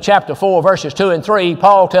 Timothy chapter 4, verses 2 and 3,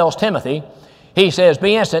 Paul tells Timothy, he says,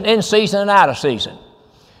 be instant in season and out of season.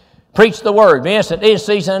 Preach the word. Be instant in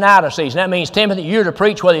season and out of season. That means, Timothy, you're to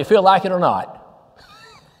preach whether you feel like it or not.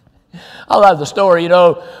 I love the story,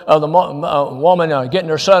 of the woman getting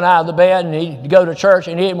her son out of the bed, and he'd go to church,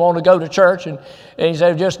 and he didn't want to go to church. And he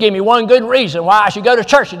said, just give me one good reason why I should go to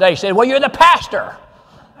church today. He said, well, you're the pastor.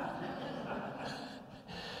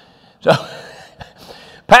 So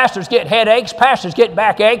pastors get headaches, pastors get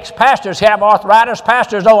backaches, pastors have arthritis,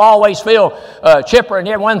 pastors don't always feel chipper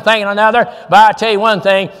and one thing and another. But I tell you one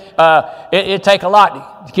thing, it'd take a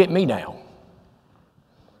lot to get me down.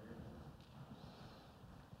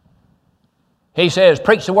 He says,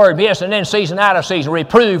 preach the word, be instant in season, out of season,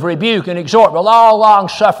 reprove, rebuke, and exhort with all long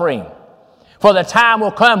suffering. For the time will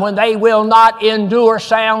come when they will not endure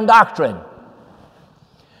sound doctrine,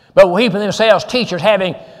 but will heap in themselves teachers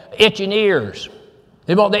having itching ears.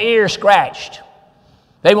 They want their ears scratched.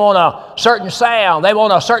 They want a certain sound. They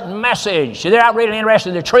want a certain message. They're not really interested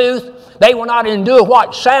in the truth. They will not endure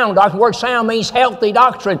what? Sound doctrine. The word sound means healthy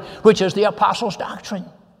doctrine, which is the apostles' doctrine.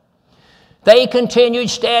 They continued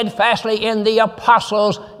steadfastly in the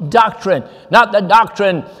apostles' doctrine. Not the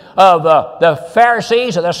doctrine of the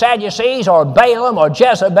Pharisees or the Sadducees or Balaam or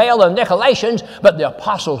Jezebel or Nicolaitans, but the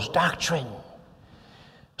apostles' doctrine.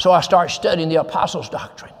 So I start studying the apostles'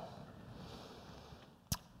 doctrine.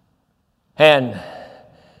 And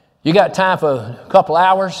you got time for a couple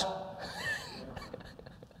hours?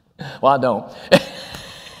 Well, I don't.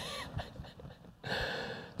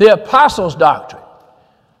 The apostles' doctrine.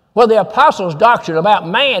 Well, the apostles' doctrine about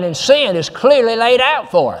man and sin is clearly laid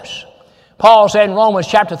out for us. Paul said in Romans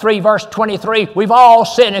chapter 3, verse 23, we've all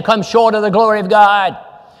sinned and come short of the glory of God.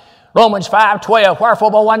 Romans 5:12,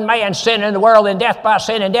 wherefore by one man sin in the world, and death by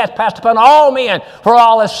sin, and death passed upon all men, for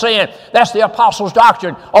all have sinned. That's the apostles'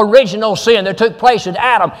 doctrine, original sin that took place in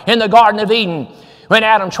Adam in the Garden of Eden. When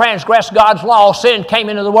Adam transgressed God's law, sin came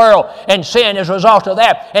into the world, and sin is a result of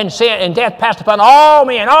that. And sin and death passed upon all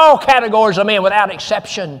men, all categories of men without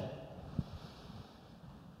exception.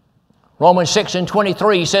 Romans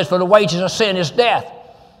 6:23 says, for the wages of sin is death,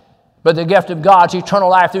 but the gift of God's eternal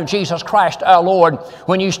life through Jesus Christ our Lord.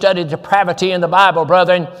 When you study depravity in the Bible,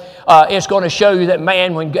 brethren, it's going to show you that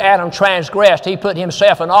man, when Adam transgressed, he put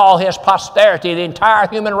himself and all his posterity, the entire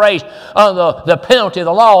human race, under the penalty of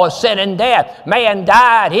the law of sin and death. Man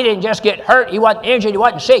died. He didn't just get hurt. He wasn't injured. He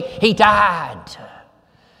wasn't sick. He died.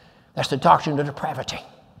 That's the doctrine of depravity.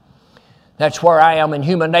 That's where I am in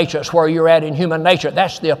human nature. That's where you're at in human nature.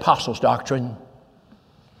 That's the apostles' doctrine.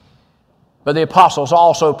 But the apostles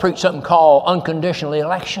also preached something called unconditional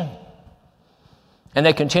election. And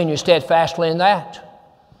they continue steadfastly in that.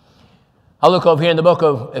 I look over here in the book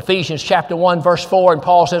of Ephesians chapter 1, verse 4, and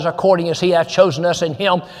Paul says, according as he hath chosen us in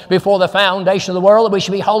him before the foundation of the world, that we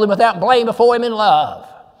should be holy without blame before him in love,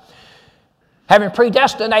 having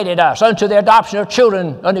predestinated us unto the adoption of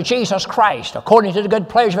children unto Jesus Christ, according to the good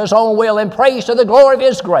pleasure of his own will, and praise to the glory of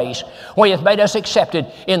his grace, where he hath made us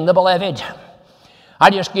accepted in the beloved. I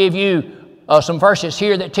just give you some verses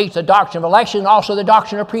here that teach the doctrine of election and also the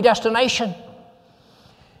doctrine of predestination.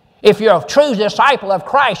 If you're a true disciple of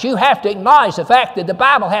Christ, you have to acknowledge the fact that the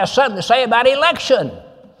Bible has something to say about election.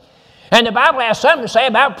 And the Bible has something to say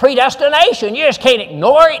about predestination. You just can't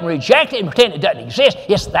ignore it and reject it and pretend it doesn't exist.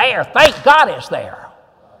 It's there. Thank God it's there.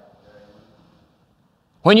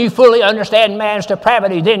 When you fully understand man's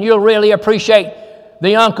depravity, then you'll really appreciate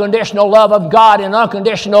the unconditional love of God and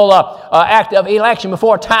unconditional act of election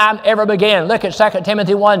before time ever began. Look at 2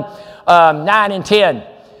 Timothy 1, 9 and 10.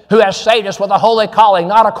 Who has saved us with a holy calling,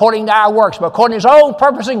 not according to our works, but according to his own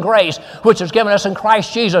purpose and grace, which is given us in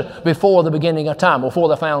Christ Jesus before the beginning of time, before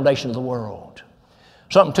the foundation of the world.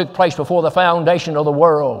 Something took place before the foundation of the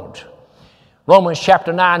world. Romans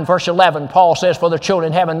chapter 9, verse 11, Paul says, for the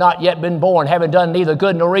children having not yet been born, having done neither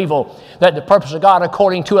good nor evil, that the purpose of God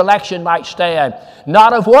according to election might stand,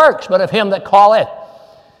 not of works, but of him that calleth.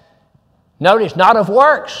 Notice, not of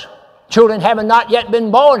works. Children having not yet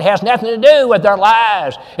been born has nothing to do with their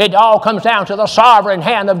lives. It all comes down to the sovereign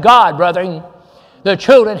hand of God, brethren. The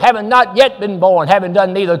children having not yet been born, having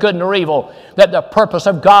done neither good nor evil, that the purpose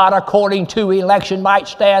of God according to election might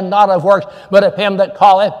stand, not of works, but of him that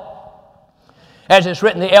calleth. As it's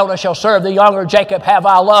written, the elder shall serve the younger. Jacob have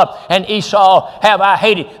I loved, and Esau have I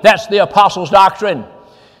hated. That's the apostles' doctrine.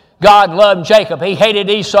 God loved Jacob. He hated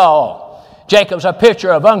Esau. Jacob's a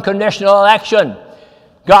picture of unconditional election.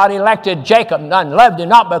 God elected Jacob and loved him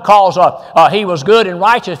not because he was good and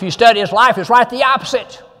righteous. If you study his life, it's right the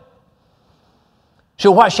opposite.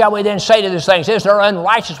 So what shall we then say to these things? Is there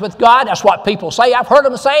unrighteous with God? That's what people say. I've heard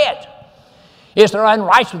them say it. Is there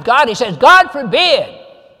unrighteous with God? He says, God forbid.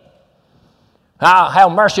 I'll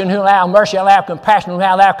have mercy, and who will have mercy, I'll have compassion, and who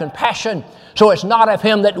will have compassion. So it's not of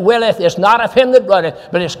him that willeth, it's not of him that runneth,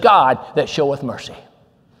 but it's God that showeth mercy.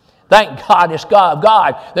 Thank God it's God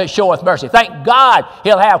that showeth mercy. Thank God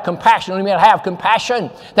he'll have compassion, and he'll have compassion.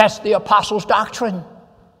 That's the apostles' doctrine.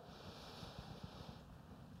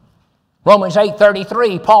 Romans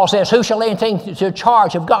 8:33, Paul says, who shall lay anything to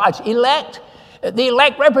charge of God's elect? The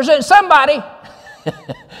elect represents somebody.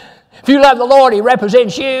 If you love the Lord, he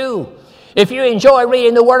represents you. If you enjoy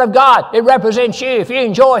reading the Word of God, it represents you. If you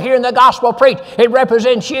enjoy hearing the gospel preached, it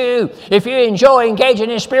represents you. If you enjoy engaging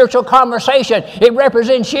in spiritual conversation, it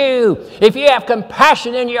represents you. If you have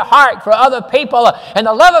compassion in your heart for other people and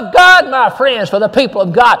the love of God, my friends, for the people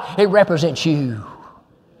of God, it represents you.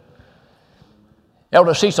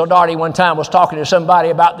 Elder Cecil Darty one time was talking to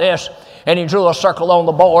somebody about this, and he drew a circle on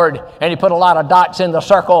the board, and he put a lot of dots in the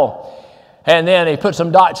circle, and then he put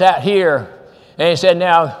some dots out here, and he said,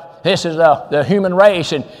 now, This is the human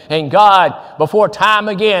race, and God, before time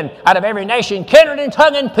again, out of every nation, kindred and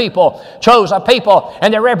tongue and people, chose a people,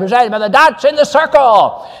 and they're represented by the dots in the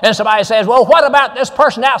circle. And somebody says, well, what about this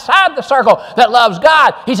person outside the circle that loves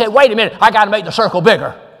God? He said, wait a minute, I got to make the circle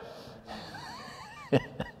bigger.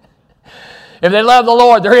 If they love the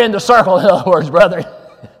Lord, they're in the circle, in other words, brethren.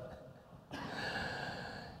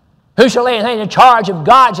 Who shall lay anything in charge of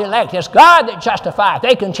God's elect? It's God that justifieth.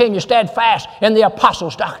 They continue steadfast in the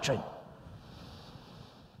apostles' doctrine.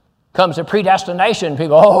 Comes to predestination,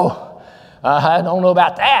 people, I don't know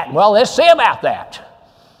about that. Well, let's see about that.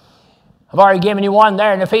 I've already given you one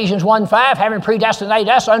there in Ephesians 1:5, having predestinated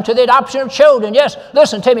us unto the adoption of children. Just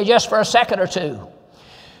listen to me just for a second or two.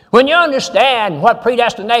 When you understand what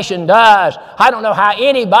predestination does, I don't know how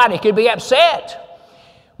anybody could be upset.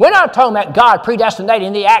 We're not talking about God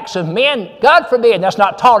predestinating the acts of men. God forbid, that's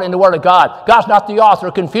not taught in the Word of God. God's not the author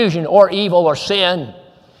of confusion or evil or sin.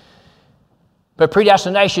 But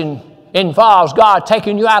predestination involves God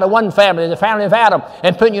taking you out of one family, the family of Adam,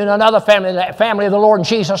 and putting you in another family, the family of the Lord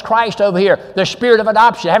Jesus Christ over here. The spirit of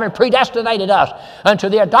adoption, having predestinated us unto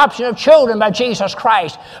the adoption of children by Jesus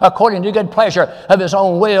Christ, according to the good pleasure of His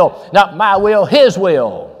own will, not my will, His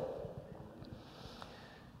will.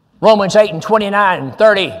 Romans 8:29 and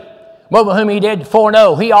 30. Over whom He did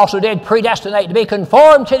foreknow, He also did predestinate to be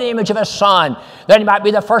conformed to the image of His Son, that He might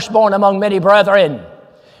be the firstborn among many brethren.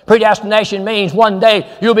 Predestination means one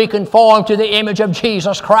day you'll be conformed to the image of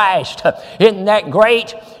Jesus Christ. Isn't that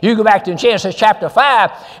great? You go back to Genesis chapter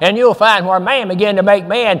 5, and you'll find where man began to make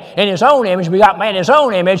man in his own image. We got man in his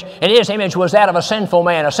own image, and his image was that of a sinful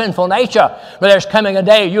man, a sinful nature. But there's coming a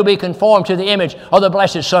day you'll be conformed to the image of the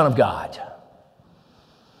blessed Son of God.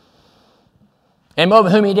 And over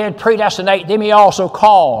whom He did predestinate, them He also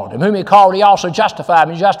called. And whom He called, He also justified.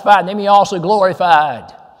 And He justified, them He also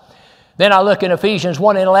glorified. Then I look in Ephesians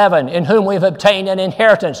 1:11, in whom we have obtained an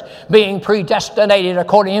inheritance, being predestinated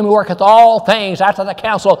according to Him who worketh all things after the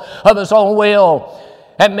counsel of His own will.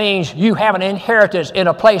 That means you have an inheritance in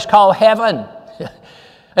a place called heaven.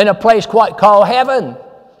 In a place called heaven.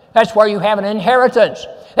 That's where you have an inheritance.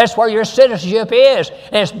 That's where your citizenship is.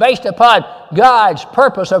 And it's based upon God's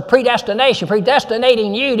purpose of predestination,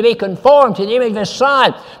 predestinating you to be conformed to the image of His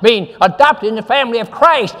Son, being adopted in the family of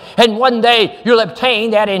Christ. And one day you'll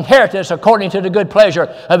obtain that inheritance according to the good pleasure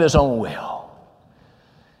of His own will.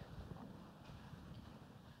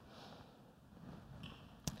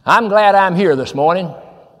 I'm glad I'm here this morning.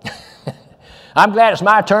 I'm glad it's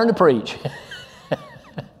my turn to preach.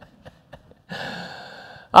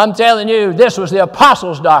 I'm telling you, this was the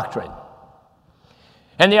apostles' doctrine.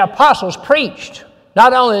 And the apostles preached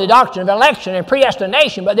not only the doctrine of election and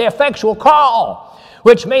predestination, but the effectual call,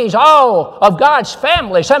 which means all of God's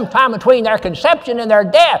family, sometime between their conception and their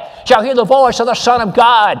death, shall hear the voice of the Son of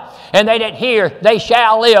God. And they that hear, they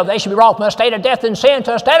shall live. They shall be brought from a state of death and sin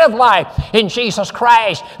to a state of life in Jesus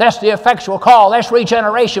Christ. That's the effectual call. That's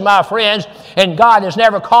regeneration, my friends. And God has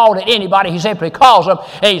never called at anybody. He simply calls them,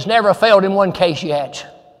 and He's never failed in one case yet.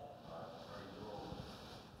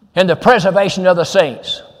 And the preservation of the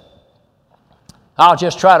saints. I'll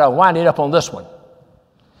just try to wind it up on this one.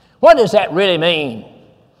 What does that really mean?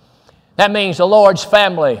 That means the Lord's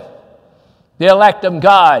family, the elect of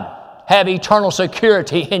God, have eternal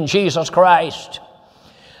security in Jesus Christ.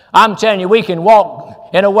 I'm telling you, we can walk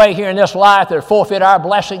in a way here in this life that forfeit our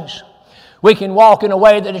blessings. We can walk in a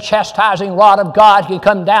way that the chastising rod of God can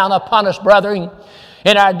come down upon us, brethren,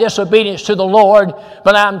 in our disobedience to the Lord.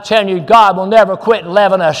 But I'm telling you, God will never quit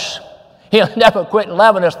loving us. He'll never quit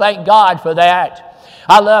loving us. Thank God for that.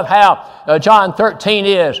 I love how John 13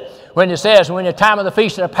 is, when it says, when the time of the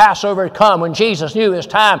feast of the Passover had come, when Jesus knew His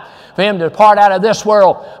time for Him to depart out of this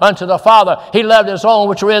world unto the Father, He loved His own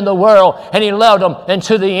which were in the world, and He loved them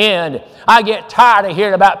unto the end. I get tired of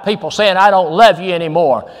hearing about people saying, I don't love you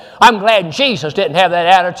anymore. I'm glad Jesus didn't have that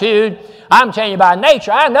attitude. I'm telling you, by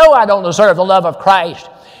nature, I know I don't deserve the love of Christ.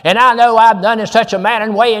 And I know I've done in such a manner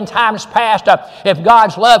and way in times past. If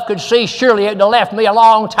God's love could cease, surely it would have left me a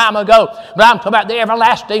long time ago. But I'm talking about the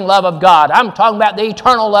everlasting love of God. I'm talking about the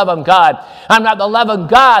eternal love of God. I'm not the love of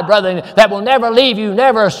God, brethren, that will never leave you,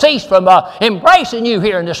 never cease from embracing you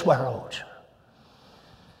here in this world.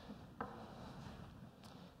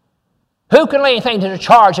 Who can lay anything to the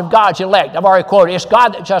charge of God's elect? I've already quoted. It's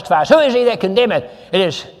God that justifies. Who is He that condemneth? It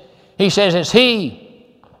is, He says, it's He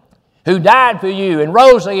who died for you and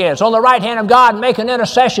rose again. It's on the right hand of God, making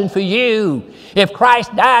intercession for you. If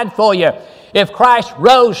Christ died for you, if Christ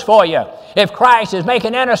rose for you, if Christ is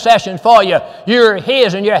making intercession for you, you're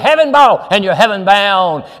His and you're heaven bound and you're heaven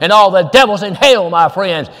bound. And all the devils in hell, my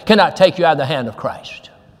friends, cannot take you out of the hand of Christ.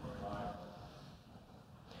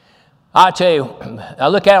 I tell you, I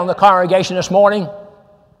look out on the congregation this morning,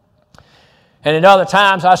 and at other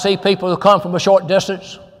times I see people who come from a short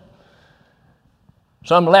distance,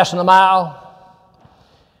 some less than a mile.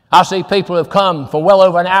 I see people who have come from well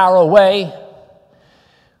over an hour away.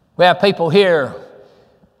 We have people here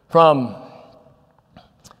from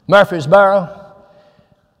Murfreesboro.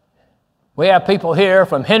 We have people here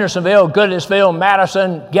from Hendersonville, Goodlettsville,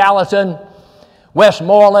 Madison, Gallatin,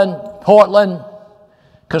 Westmoreland, Portland,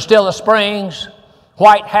 Castilla Springs,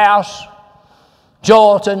 White House,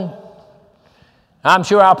 Joelton. I'm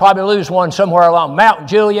sure I'll probably lose one somewhere along Mount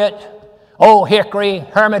Juliet, Old Hickory,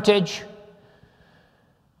 Hermitage.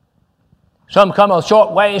 Some come a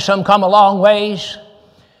short ways, some come a long ways.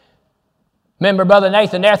 Remember Brother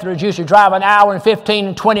Nathan Etheridge used to drive an hour and 15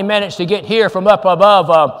 and 20 minutes to get here from up above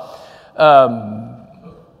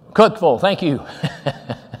Cookville. Thank you.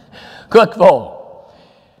 Cookville.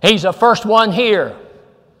 He's the first one here.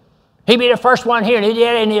 He'd be the first one here, and he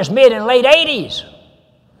did it in his mid and late 80s.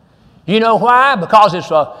 You know why? Because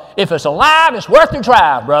if it's alive, it's worth the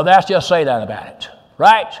drive, brother. Let's just say that about it,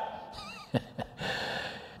 right?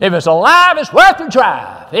 If it's alive, it's worth the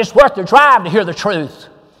drive. It's worth the drive to hear the truth.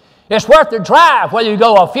 It's worth the drive, whether you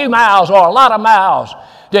go a few miles or a lot of miles,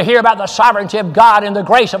 to hear about the sovereignty of God and the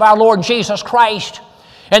grace of our Lord Jesus Christ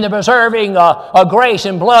and the preserving grace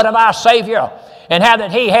and blood of our Savior, and how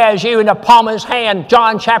that He has you in the palm of His hand.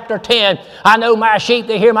 John chapter 10, I know my sheep,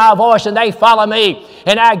 they hear my voice, and they follow me,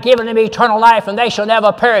 and I've given them eternal life, and they shall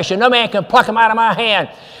never perish, and no man can pluck them out of my hand.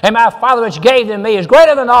 And my Father which gave them me is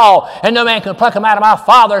greater than all, and no man can pluck them out of my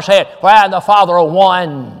Father's hand, for I and the Father are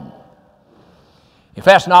one. If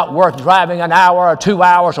that's not worth driving an hour or 2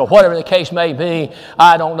 hours or whatever the case may be,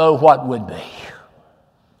 I don't know what would be.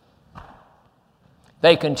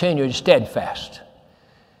 They continued steadfast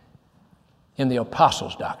in the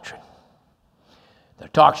apostles' doctrine, the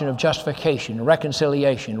doctrine of justification,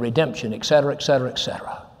 reconciliation, redemption, etc., etc.,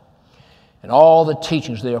 etc. And all the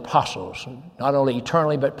teachings of the apostles, not only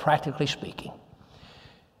eternally but practically speaking.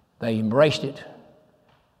 They embraced it.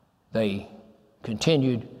 They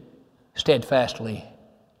continued steadfastly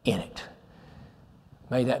in it.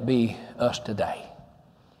 May that be us today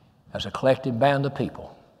as a collective band of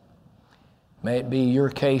people. May it be your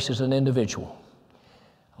case as an individual.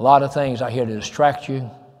 A lot of things out here to distract you,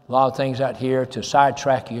 a lot of things out here to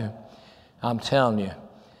sidetrack you. I'm telling you,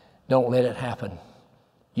 don't let it happen.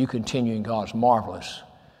 You continue in God's marvelous,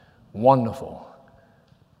 wonderful,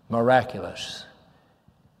 miraculous,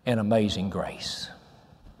 and amazing grace.